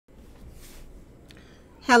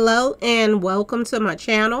Hello and welcome to my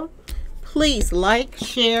channel. Please like,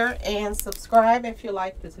 share, and subscribe if you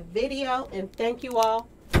like this video. And thank you all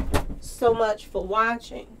so much for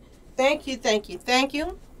watching. Thank you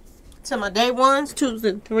to my day ones, twos,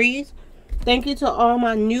 and threes. Thank you to all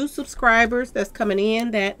my new subscribers that's coming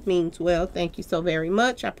in. That means well. Thank you so very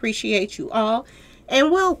much. I appreciate you all.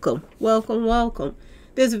 And welcome.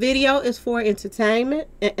 This video is for entertainment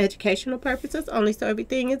and educational purposes only, so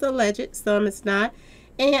everything is alleged, some is not.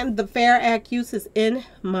 And the fair accuse is in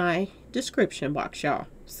my description box, y'all.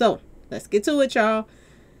 So, let's get to it, y'all.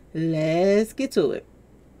 Let's get to it.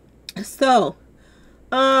 So,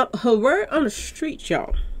 her word on the street,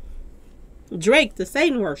 y'all. Drake, the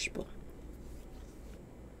Satan worshiper.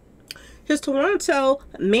 His Toronto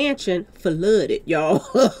mansion flooded, y'all.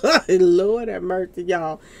 Lord have mercy,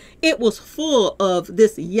 y'all. It was full of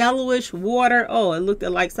this yellowish water. Oh, it looked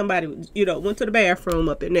like somebody, went to the bathroom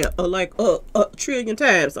up in there like a trillion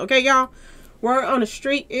times. Okay, y'all? Word on the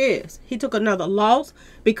street is he took another loss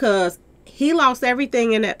because he lost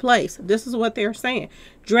everything in that place. This is what they're saying.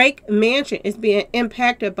 Drake mansion is being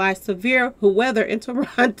impacted by severe weather in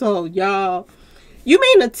Toronto, y'all. You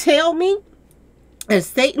mean to tell me and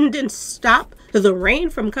Satan didn't stop the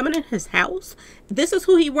rain from coming in his house? This is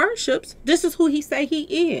who he worships. This is who he say he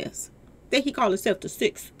is. That he call himself the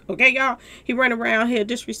sixth. Okay, y'all? He run around here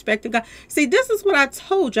disrespecting God. See, this is what I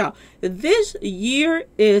told y'all. This year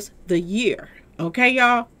is the year. Okay,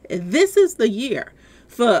 y'all? This is the year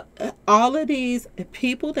for all of these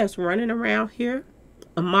people that's running around here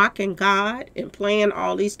mocking God and playing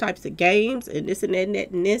all these types of games and this and that and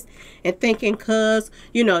that and this and thinking cause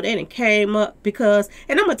they done came up because,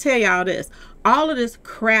 and I'm gonna tell y'all this, all of this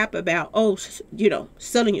crap about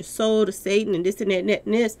selling your soul to Satan and this and that and that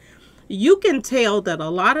and this, you can tell that a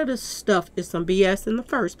lot of this stuff is some BS in the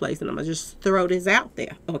first place. And I'm gonna just throw this out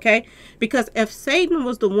there, okay? Because if Satan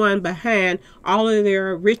was the one behind all of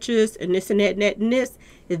their riches and this and that and that and this,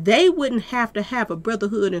 they wouldn't have to have a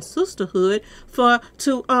brotherhood and sisterhood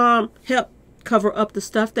to help cover up the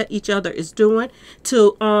stuff that each other is doing,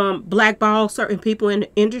 to blackball certain people in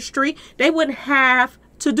the industry. They wouldn't have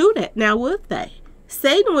to do that now, would they?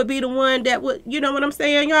 Satan would be the one that would, you know what I'm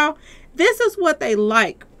saying, y'all? This is what they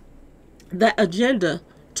like, the agenda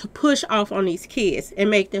to push off on these kids and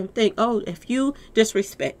make them think, oh, if you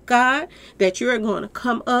disrespect God, that you're going to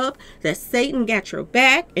come up, that Satan got your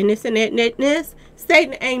back, and this and that and that and this.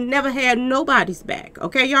 Satan ain't never had nobody's back,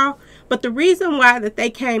 okay, y'all? But the reason why that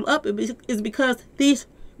they came up is because these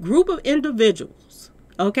group of individuals,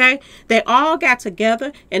 okay, they all got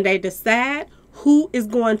together and they decide who is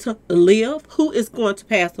going to live, who is going to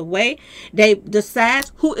pass away. They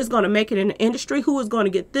decide who is going to make it in the industry, who is going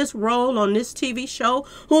to get this role on this TV show,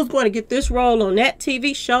 who's going to get this role on that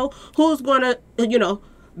TV show, who's going to,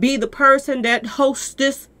 be the person that hosts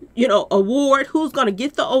this, award, who's going to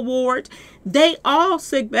get the award. They all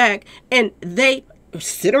sit back and they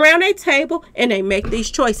sit around a table and they make these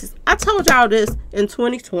choices. I told y'all this in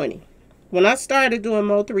 2020 when I started doing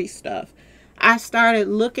Mo3 stuff. I started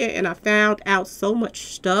looking and I found out so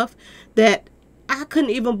much stuff that I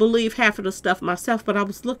couldn't even believe half of the stuff myself, but I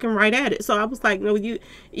was looking right at it. So I was like, no,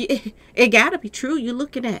 it gotta be true. You're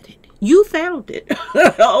looking at it. You found it.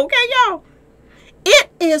 Okay, y'all.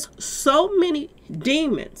 It is so many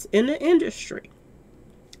demons in the industry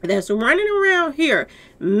that's running around here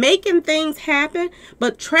making things happen,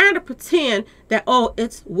 but trying to pretend that, oh,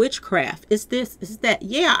 it's witchcraft. It's this, it's that.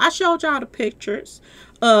 Yeah, I showed y'all the pictures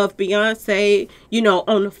of Beyonce,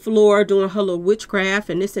 on the floor doing her little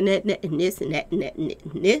witchcraft and this and that and this and that and that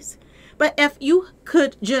and this. But if you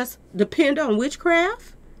could just depend on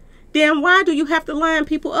witchcraft, then why do you have to line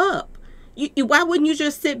people up? Why wouldn't you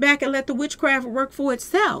just sit back and let the witchcraft work for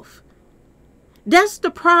itself? That's the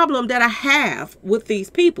problem that I have with these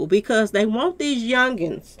people, because they want these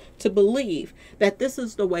youngins to believe that this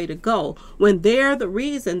is the way to go when they're the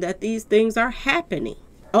reason that these things are happening.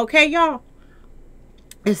 Okay, y'all?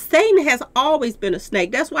 And Satan has always been a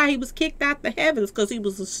snake. That's why he was kicked out the heavens, because he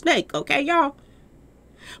was a snake. Okay, y'all?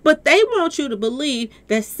 But they want you to believe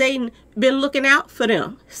that Satan been looking out for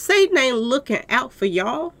them. Satan ain't looking out for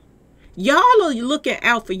y'all. Y'all are looking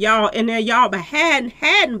out for y'all, and then y'all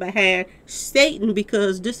hiding behind Satan,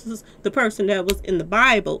 because this is the person that was in the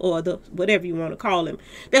Bible, or the whatever you want to call him,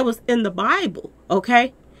 that was in the Bible,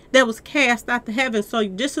 okay? That was cast out the heavens. So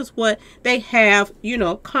this is what they have,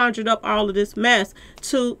 conjured up all of this mess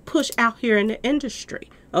to push out here in the industry.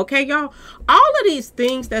 Okay, y'all? All of these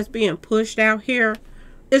things that's being pushed out here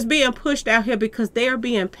is being pushed out here because they are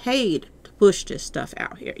being paid to push this stuff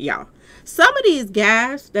out here, y'all. Some of these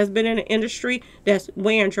guys that's been in the industry that's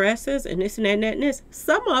wearing dresses and this and that and that and this,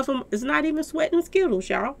 some of them is not even sweating Skittles,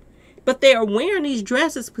 y'all. But they are wearing these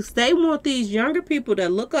dresses because they want these younger people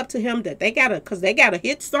that look up to him, that they got a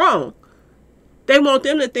hit song. They want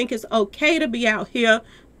them to think it's okay to be out here,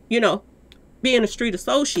 being a street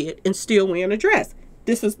associate and still wearing a dress.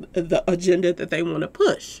 This is the agenda that they want to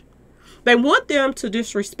push. They want them to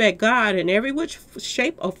disrespect God in every which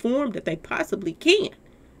shape or form that they possibly can.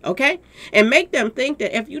 Okay? And make them think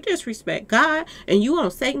that if you disrespect God and you on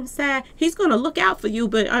Satan's side, he's going to look out for you.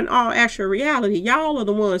 But in all actual reality, y'all are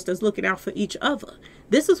the ones that's looking out for each other.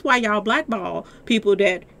 This is why y'all blackball people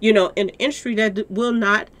that, in the industry that will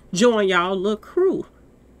not join y'all little crew.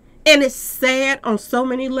 And it's sad on so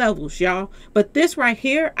many levels, y'all. But this right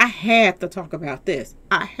here, I had to talk about this.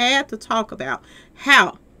 I had to talk about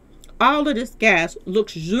how all of this guy's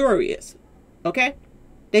luxurious. Okay?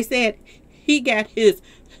 They said he got his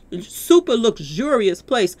super luxurious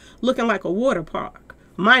place looking like a water park,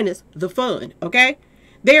 minus the fun. Okay?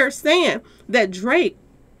 They're saying that Drake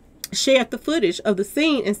shared the footage of the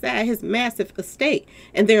scene inside his massive estate,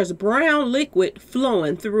 and there's brown liquid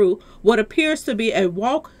flowing through what appears to be a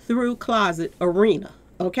walk-through closet arena.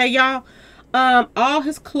 Okay, y'all? All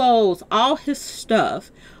his clothes, all his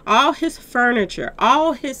stuff, all his furniture,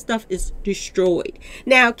 all his stuff is destroyed.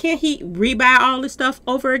 Now, can he rebuy all this stuff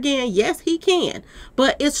over again? Yes, he can.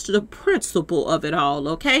 But it's the principle of it all,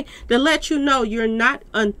 okay? To let you know you're not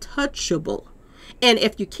untouchable. And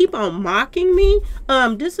if you keep on mocking me,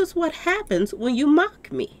 this is what happens when you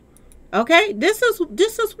mock me. Okay? This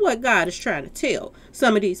is what God is trying to tell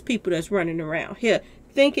some of these people that's running around here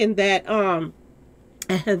thinking that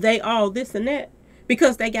they all this and that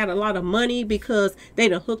because they got a lot of money, because they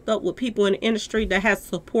done hooked up with people in the industry that has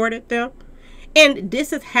supported them. And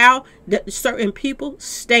this is how certain people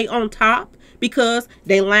stay on top, because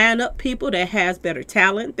they line up people that has better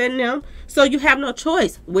talent than them. So you have no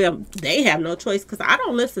choice. Well, they have no choice because I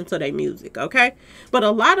don't listen to their music, okay? But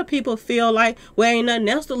a lot of people feel like, well, ain't nothing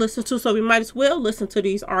else to listen to, so we might as well listen to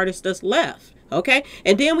these artists that's left, okay?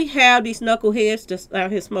 And then we have these knuckleheads just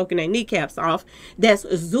out here smoking their kneecaps off that's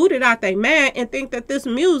zooted out their mind and think that this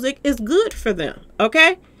music is good for them,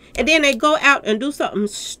 okay? And then they go out and do something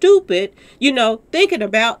stupid, thinking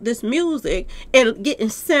about this music and getting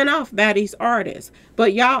sent off by these artists.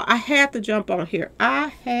 But y'all, I had to jump on here. I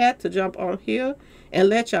had to jump on here and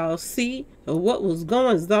let y'all see what was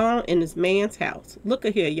going on in this man's house. Look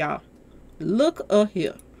at here, y'all. Look at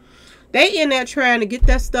here. They in there trying to get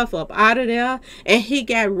that stuff up out of there, and he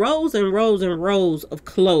got rows and rows and rows of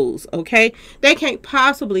clothes, okay? They can't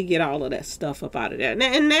possibly get all of that stuff up out of there.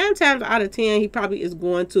 And 9 times out of 10, he probably is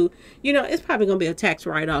going to, it's probably going to be a tax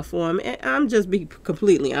write-off for him. And I'm just being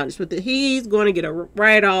completely honest with it. He's going to get a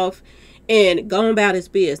write-off and go about his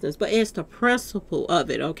business. But it's the principle of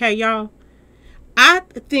it, okay, y'all? I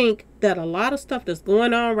think that a lot of stuff that's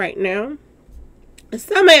going on right now,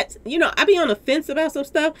 I be on the fence about some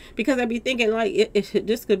stuff because I be thinking like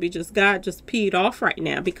this could be just God just peed off right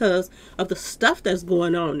now because of the stuff that's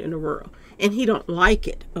going on in the world, and he don't like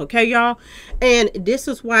it, okay, y'all? And this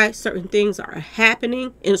is why certain things are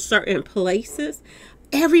happening in certain places.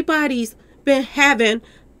 Everybody's been having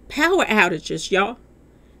power outages, y'all.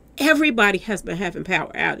 Everybody has been having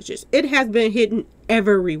power outages. It has been hitting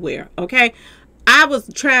everywhere, okay? I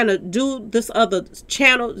was trying to do this other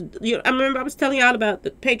channel. I remember I was telling y'all about the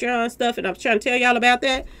Patreon stuff, and I was trying to tell y'all about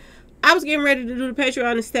that. I was getting ready to do the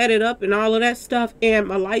Patreon and set it up and all of that stuff, and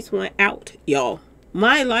my lights went out, y'all.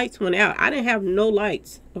 My lights went out. I didn't have no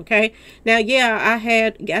lights, okay? Now, yeah, I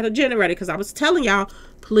had got a generator because I was telling y'all,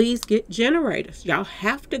 please get generators. Y'all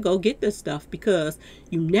have to go get this stuff because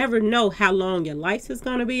you never know how long your lights is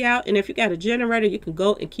going to be out. And if you got a generator, you can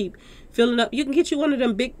go and keep filling up. You can get you one of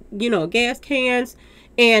them big, gas cans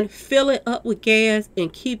and fill it up with gas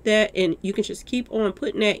and keep that. And you can just keep on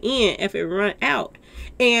putting that in if it run out.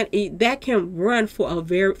 And that can run for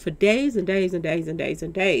days and days and days and days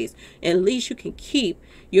and days. And at least you can keep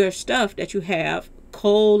your stuff that you have,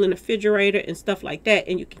 coal in the refrigerator and stuff like that.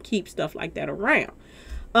 And you can keep stuff like that around.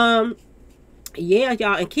 Yeah,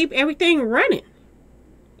 y'all, and keep everything running.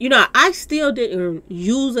 I still didn't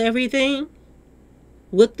use everything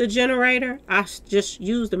with the generator. I just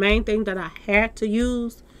used the main thing that I had to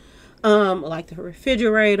use, like the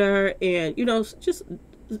refrigerator and, just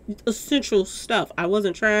essential stuff. I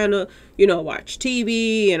wasn't trying to, watch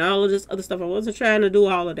TV and all of this other stuff. I wasn't trying to do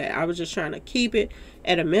all of that. I was just trying to keep it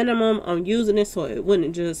at a minimum on using it so it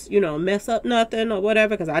wouldn't just, mess up nothing or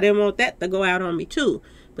whatever, because I didn't want that to go out on me too.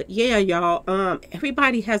 But yeah, y'all,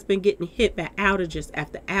 everybody has been getting hit by outages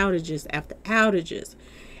after outages after outages.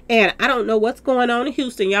 And I don't know what's going on in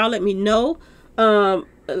Houston. Y'all let me know.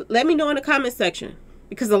 Let me know in the comment section,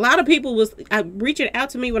 because a lot of people was reaching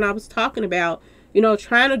out to me when I was talking about,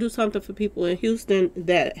 trying to do something for people in Houston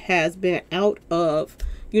that has been out of,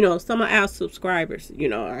 some of our subscribers.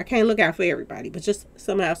 I can't look out for everybody, but just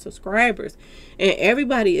some of our subscribers. And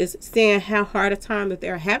everybody is saying how hard a time that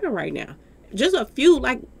they're having right now. Just a few,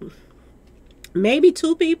 like maybe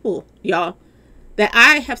 2 people, y'all, that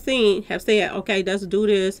I have seen have said, okay, let's do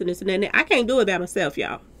this and this and that. I can't do it by myself,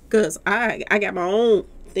 y'all, because I got my own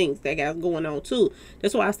things that got going on too.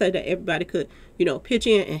 That's why I say that everybody could, pitch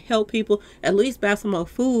in and help people, at least buy some more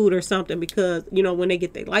food or something, because, when they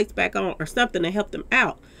get their lights back on or something to help them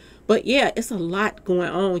out. But yeah, it's a lot going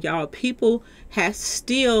on, y'all. People have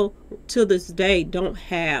still, to this day, don't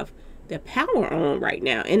have their power on right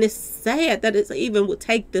now. And it's sad that it even would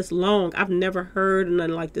take this long. I've never heard of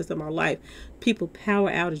nothing like this in my life. People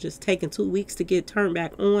power outages taking 2 weeks to get turned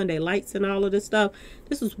back on, their lights and all of this stuff.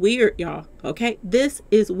 This is weird, y'all. Okay, this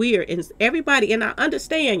is weird. And it's everybody, and I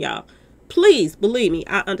understand, y'all. Please believe me,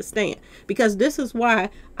 I understand, because this is why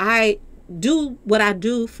I do what I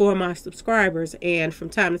do for my subscribers, and from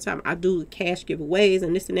time to time I do cash giveaways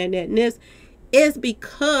and this and that and that and this, is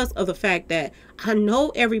because of the fact that I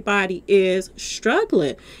know everybody is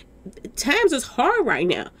struggling. Times is hard right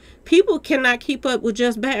now. People cannot keep up with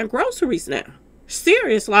just buying groceries now.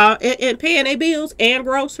 Seriously, and paying their bills and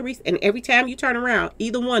groceries. And every time you turn around,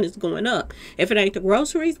 either one is going up. If it ain't the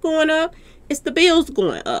groceries going up, it's the bills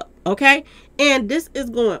going up. Okay? And this is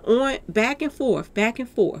going on back and forth, back and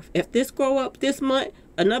forth. If this go up this month,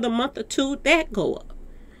 another month or two, that go up.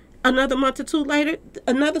 Another month or two later,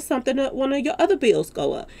 another something, one of your other bills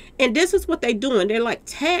go up. And this is what they're doing. They're like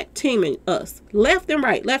tag teaming us left and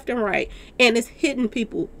right, left and right. And it's hitting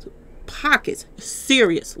people's pockets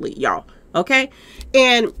seriously, y'all. Okay?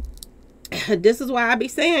 And this is why I be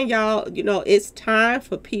saying, y'all, it's time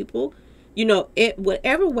for people,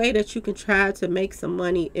 whatever way that you can try to make some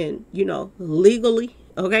money and, legally.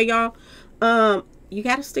 Okay, y'all? You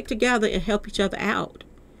got to stick together and help each other out.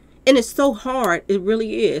 And it's so hard. It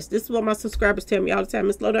really is. This is what my subscribers tell me all the time.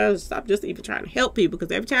 Miss Slow, stop just even trying to help people,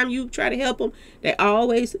 because every time you try to help them, they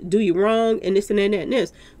always do you wrong and this and that and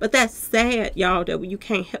this. But that's sad, y'all, that we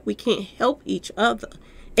can't help each other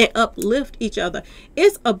and uplift each other.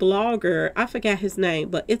 It's a blogger. I forgot his name,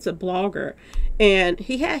 but it's a blogger, and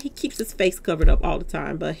he keeps his face covered up all the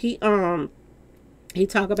time. But he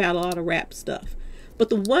talk about a lot of rap stuff. But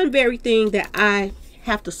the one very thing that I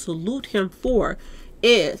have to salute him for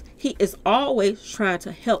is he is always trying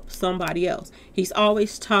to help somebody else. He's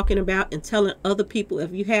always talking about and telling other people,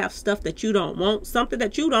 if you have stuff that you don't want, something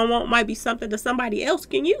that you don't want might be something that somebody else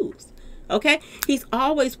can use. Okay? He's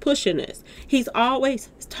always pushing this. He's always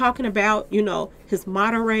talking about, his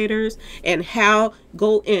moderators and how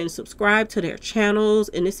go and subscribe to their channels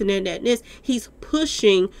and this and that and this. He's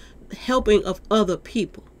pushing helping of other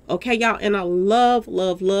people. Okay, y'all? And I love,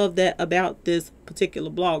 love, love that about this particular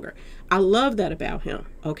blogger. I love that about him.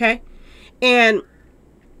 Okay? And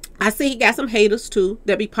I see he got some haters too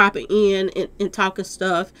that be popping in and talking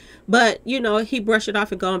stuff. But, he brushed it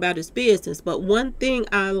off and gone about his business. But one thing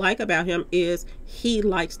I like about him is he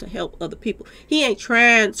likes to help other people. He ain't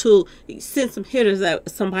trying to send some hitters at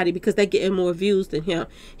somebody because they getting more views than him.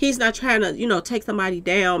 He's not trying to, take somebody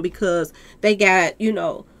down because they got,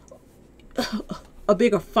 a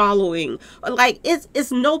bigger following. Like,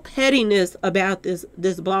 it's no pettiness about this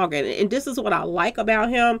blogger, and this is what I like about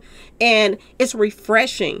him. And it's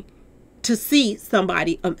refreshing to see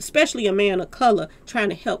somebody, especially a man of color, trying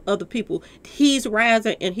to help other people. He's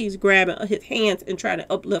rising and he's grabbing his hands and trying to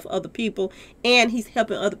uplift other people, and he's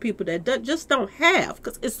helping other people that just don't have,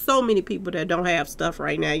 because it's so many people that don't have stuff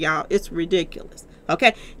right now, y'all. It's ridiculous.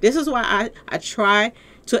 Okay, this is why I try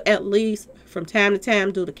to at least from time to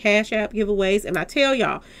time do the Cash App giveaways. And I tell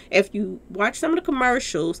y'all, if you watch some of the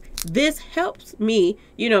commercials, this helps me,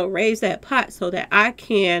 raise that pot so that I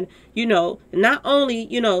can, not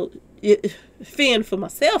only, fend for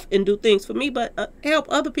myself and do things for me, but help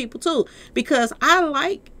other people too, because I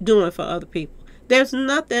like doing for other people. There's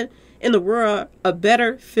nothing in the world a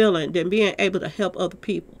better feeling than being able to help other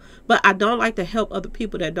people. But I don't like to help other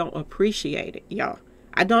people that don't appreciate it, y'all.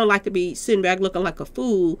 I don't like to be sitting back looking like a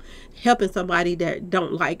fool helping somebody that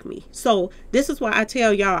don't like me. So this is why I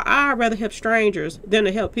tell y'all, I'd rather help strangers than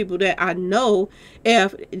to help people that I know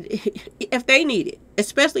if they need it,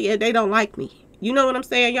 especially if they don't like me. You know what I'm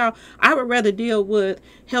saying, y'all? I would rather deal with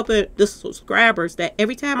helping the subscribers that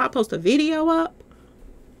every time I post a video up,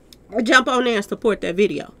 I jump on there and support that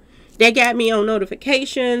video. They got me on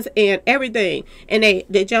notifications and everything. And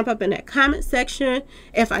they jump up in that comment section.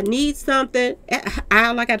 If I need something,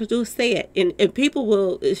 all I got to do is say it. And people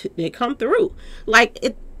will, they come through.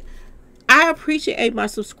 Like, I appreciate my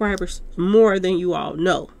subscribers more than you all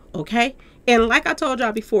know. Okay? And like I told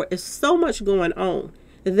y'all before, it's so much going on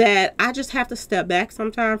that I just have to step back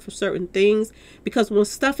sometimes for certain things, because when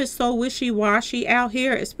stuff is so wishy-washy out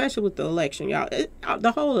here, especially with the election, y'all,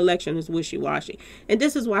 the whole election is wishy-washy. And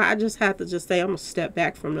this is why I just have to just say I'm gonna step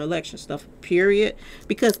back from the election stuff, period,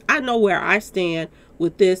 because I know where I stand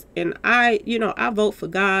with this, and I vote for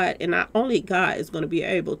God, and only God is going to be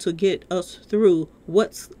able to get us through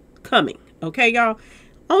what's coming. Okay, y'all?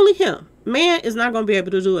 Only him. Man is not going to be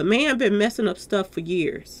able to do it. Man been messing up stuff for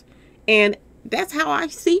years, and that's how I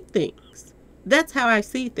see things. That's how I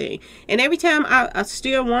see things. And every time I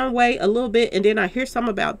steer one way a little bit, and then I hear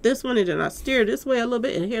something about this one, and then I steer this way a little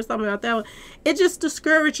bit and hear something about that one, it just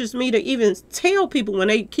discourages me to even tell people when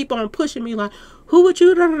they keep on pushing me like, who would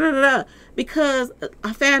you, da, da, da, da, because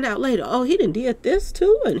I found out later, oh, he done did this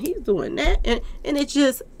too, and he's doing that, and it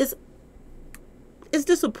just, it's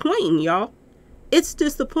disappointing, y'all. It's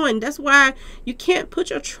disappointing. That's why you can't put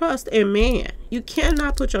your trust in man. You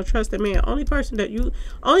cannot put your trust in man. Only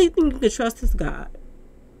thing you can trust is God.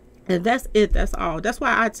 And that's it. That's all. That's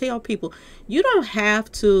why I tell people, you don't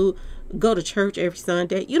have to go to church every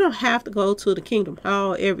Sunday. You don't have to go to the Kingdom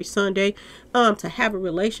Hall every Sunday to have a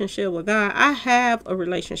relationship with God. I have a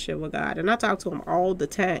relationship with God, and I talk to him all the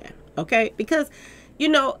time. Okay? Because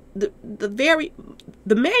the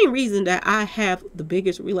main reason that I have the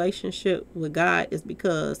biggest relationship with God is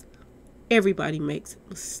because everybody makes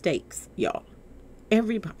mistakes, y'all.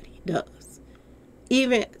 Everybody does.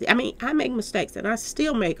 I make mistakes, and I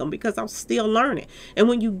still make them because I'm still learning. And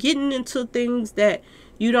when you're getting into things that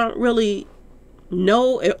you don't really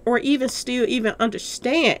know or even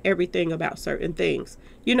understand everything about certain things,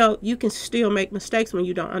 you can still make mistakes when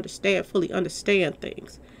you don't fully understand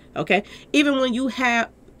things. Okay? Even when you have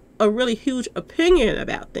a really huge opinion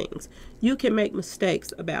about things, you can make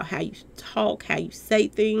mistakes about how you talk, how you say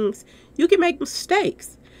things. You can make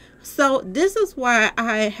mistakes. So this is why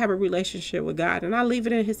I have a relationship with God, and I leave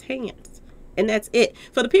it in his hands. And that's it.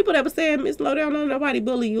 For the people that were saying, Miss Lowdown, don't nobody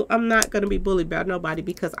bully you, I'm not going to be bullied by nobody,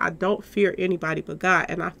 because I don't fear anybody but God.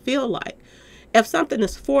 And I feel like if something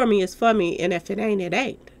is for me, it's for me. And if it ain't, it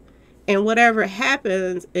ain't. And whatever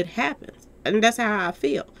happens, it happens. And that's how I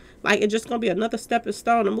feel. Like, it's just going to be another stepping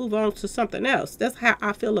stone to move on to something else. That's how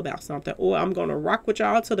I feel about something. Or I'm going to rock with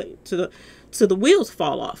y'all till the wheels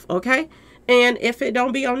fall off, okay? And if it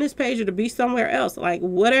don't be on this page, it'll be somewhere else. Like,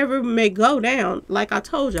 whatever may go down, like I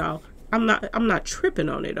told y'all, I'm not tripping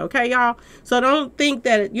on it, okay, y'all? So don't think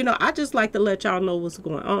that, I just like to let y'all know what's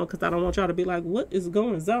going on, because I don't want y'all to be like, what is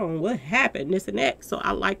going on? What happened? This and that. So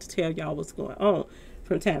I like to tell y'all what's going on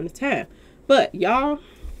from time to time. But, y'all,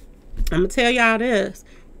 I'm going to tell y'all this.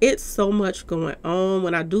 It's so much going on.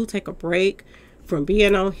 When I do take a break from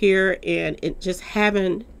being on here and just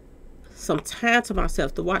having some time to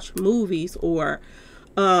myself to watch movies or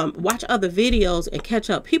watch other videos and catch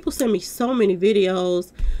up. People send me so many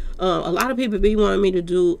videos. A lot of people be wanting me to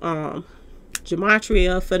do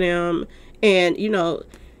gematria for them. And,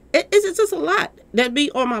 it's just a lot that be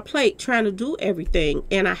on my plate trying to do everything.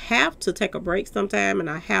 And I have to take a break sometime, and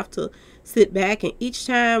I have to sit back, and each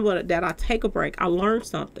time that I take a break, I learn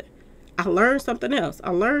something. I learn something else.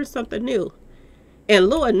 I learn something new. And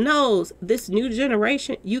Lord knows, this new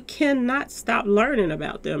generation, you cannot stop learning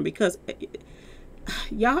about them, because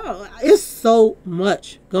y'all, it's so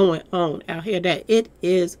much going on out here that it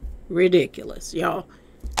is ridiculous, y'all.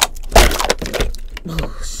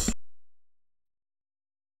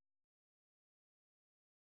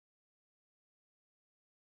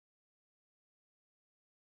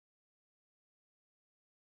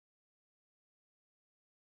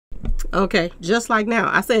 Okay, just like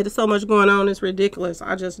now. I said there's so much going on, it's ridiculous.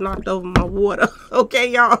 I just knocked over my water.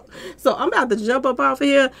 Okay, y'all. So I'm about to jump up off of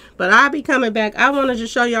here, but I'll be coming back. I want to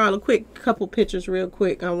just show y'all a quick couple pictures real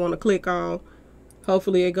quick. I want to click on.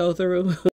 Hopefully it goes through.